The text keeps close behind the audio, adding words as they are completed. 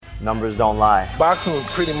Numbers don't lie. Boxing was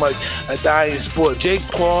pretty much a dying sport. Jake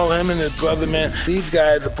Paul, him and his brother, man, these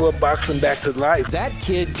guys have brought boxing back to life. That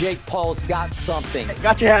kid, Jake Paul's got something.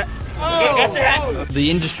 Got your hat. Got your hat.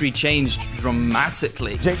 The industry changed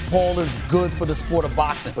dramatically. Jake Paul is good for the sport of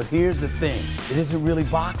boxing, but here's the thing, it isn't really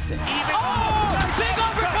boxing.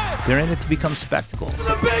 They're in it to become spectacle.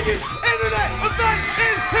 The biggest internet event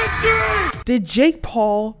in history! Did Jake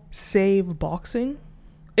Paul save boxing?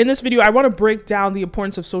 In this video, I want to break down the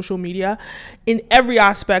importance of social media in every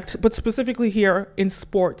aspect, but specifically here in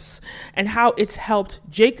sports, and how it's helped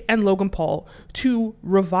Jake and Logan Paul to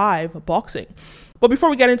revive boxing. But before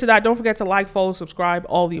we get into that, don't forget to like, follow, subscribe,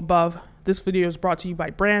 all the above. This video is brought to you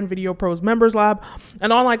by Brand Video Pros Members Lab,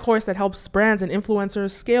 an online course that helps brands and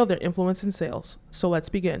influencers scale their influence and sales. So let's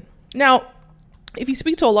begin. Now, if you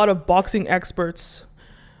speak to a lot of boxing experts,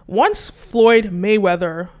 once Floyd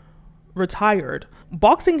Mayweather retired,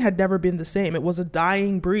 boxing had never been the same. It was a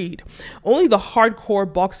dying breed. Only the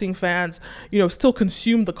hardcore boxing fans, still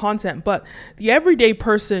consumed the content, but the everyday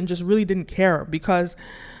person just really didn't care because,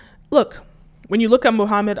 look, when you look at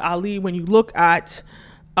Muhammad Ali, when you look at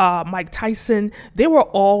Mike Tyson, they were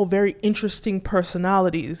all very interesting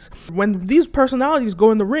personalities. When these personalities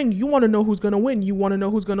go in the ring, you want to know who's going to win. You want to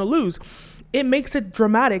know who's going to lose. It makes it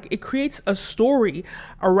dramatic. It creates a story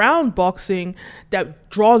around boxing that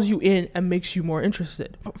draws you in and makes you more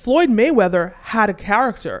interested. Floyd Mayweather had a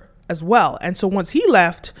character as well. And so once he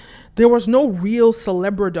left, there was no real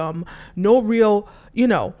celebridom, no real,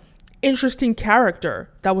 interesting character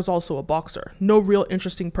that was also a boxer. No real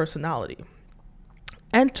interesting personality.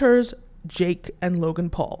 Enters Jake and Logan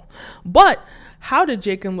Paul. But how did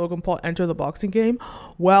Jake and Logan Paul enter the boxing game?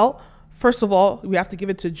 Well, first of all, we have to give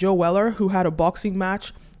it to Joe Weller, who had a boxing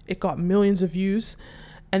match. It got millions of views.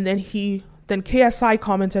 And then KSI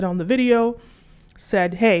commented on the video,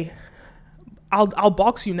 said, hey, I'll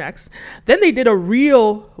box you next. Then they did a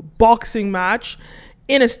real boxing match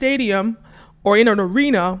in a stadium or in an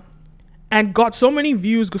arena and got so many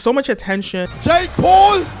views, got so much attention. Jake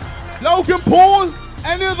Paul, Logan Paul,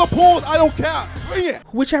 any of the Pauls, I don't care. Bring it.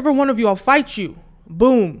 Whichever one of you, I'll fight you.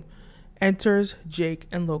 Boom. Enters Jake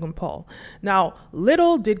and Logan Paul. Now,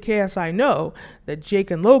 little did KSI know that Jake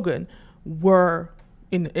and Logan were,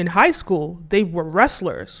 in high school, they were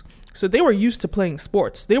wrestlers. So they were used to playing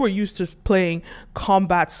sports. They were used to playing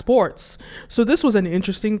combat sports. So this was an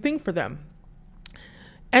interesting thing for them.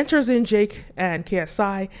 Enters in Jake and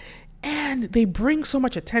KSI, and they bring so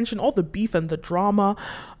much attention. All the beef and the drama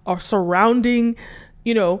are surrounding,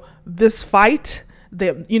 this fight.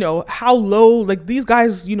 That, how low, like these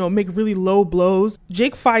guys, make really low blows.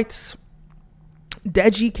 Jake fights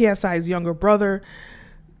Deji, KSI's younger brother.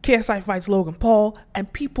 KSI fights Logan Paul,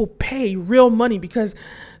 and people pay real money because,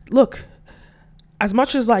 look, as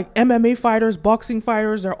much as like MMA fighters, boxing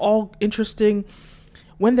fighters, they're all interesting.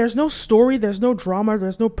 When there's no story, there's no drama,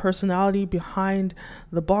 there's no personality behind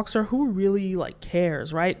the boxer, who really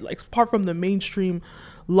cares, right? Like, apart from the mainstream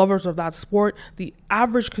lovers of that sport, the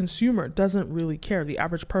average consumer doesn't really care, the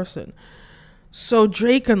average person. So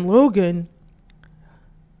Jake and Logan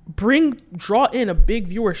draw in a big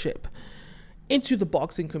viewership into the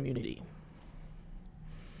boxing community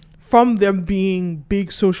from them being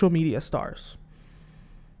big social media stars.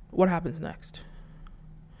 What happens next?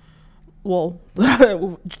 Well,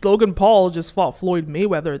 Logan Paul just fought Floyd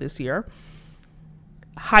Mayweather this year.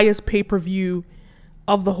 Highest pay-per-view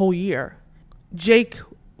of the whole year. Jake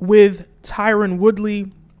with Tyron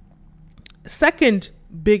Woodley, second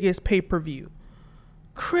biggest pay-per-view.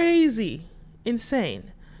 Crazy.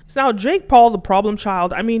 Insane. So now Jake Paul, the problem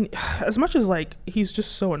child, I mean, as much as he's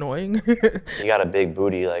just so annoying. He got a big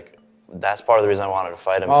booty. That's part of the reason I wanted to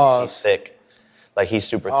fight him. He's thick. He's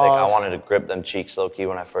super thick. I wanted to grip them cheeks low-key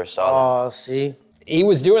when I first saw them. See? He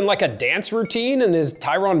was doing a dance routine in his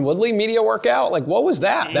Tyron Woodley media workout. What was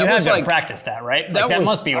that? That was practice that, right? That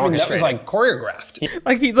must be orchestrated. That was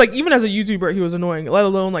choreographed. Even as a YouTuber, he was annoying, let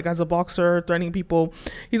alone as a boxer, threatening people.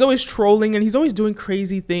 He's always trolling and he's always doing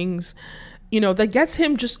crazy things. That gets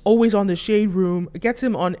him just always on the Shade Room. It gets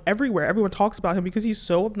him on everywhere. Everyone talks about him because he's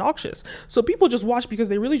so obnoxious. So people just watch because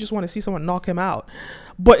they really just want to see someone knock him out.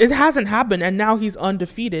 But it hasn't happened, and now he's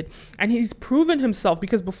undefeated. And he's proven himself,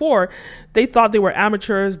 because before they thought they were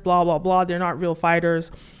amateurs, blah, blah, blah. They're not real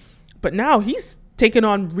fighters. But now he's taken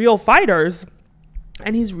on real fighters,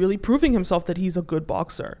 and he's really proving himself that he's a good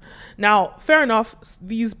boxer. Now, fair enough,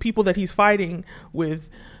 these people that he's fighting with,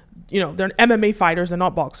 they're MMA fighters, they're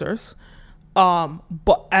not boxers.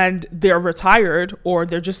 And they're retired, or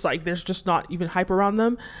they're just there's just not even hype around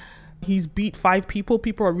them. He's beat 5 people.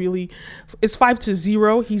 People are really, it's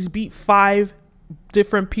 5-0. He's beat 5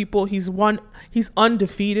 different people. He's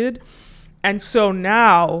undefeated. And so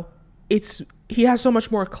now he has so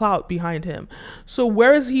much more clout behind him. So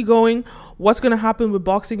where is he going? What's going to happen with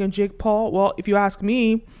boxing and Jake Paul? Well, if you ask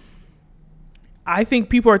me, I think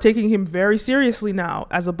people are taking him very seriously now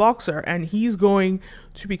as a boxer, and he's going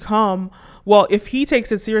to become, well, if he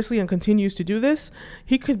takes it seriously and continues to do this,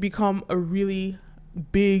 he could become a really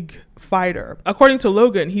big fighter. According to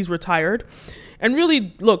Logan, he's retired. And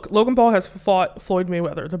really, look, Logan Paul has fought Floyd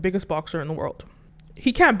Mayweather, the biggest boxer in the world.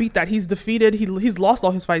 He can't beat that. He's defeated. He's lost all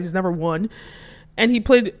his fights. He's never won. And he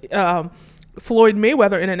played Floyd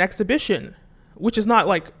Mayweather in an exhibition, which is not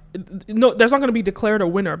like, no, there's not going to be declared a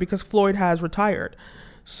winner because Floyd has retired.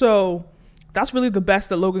 So that's really the best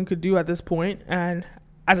that Logan could do at this point. And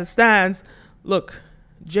as it stands, look,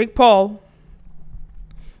 Jake Paul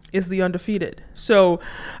is the undefeated. So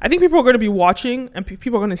I think people are going to be watching, and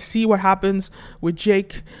people are going to see what happens with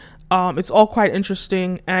Jake. It's all quite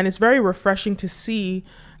interesting, and it's very refreshing to see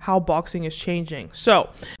how boxing is changing. So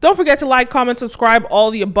don't forget to like, comment, subscribe,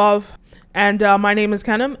 all the above. And my name is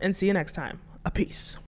Kenem, and see you next time. A peace.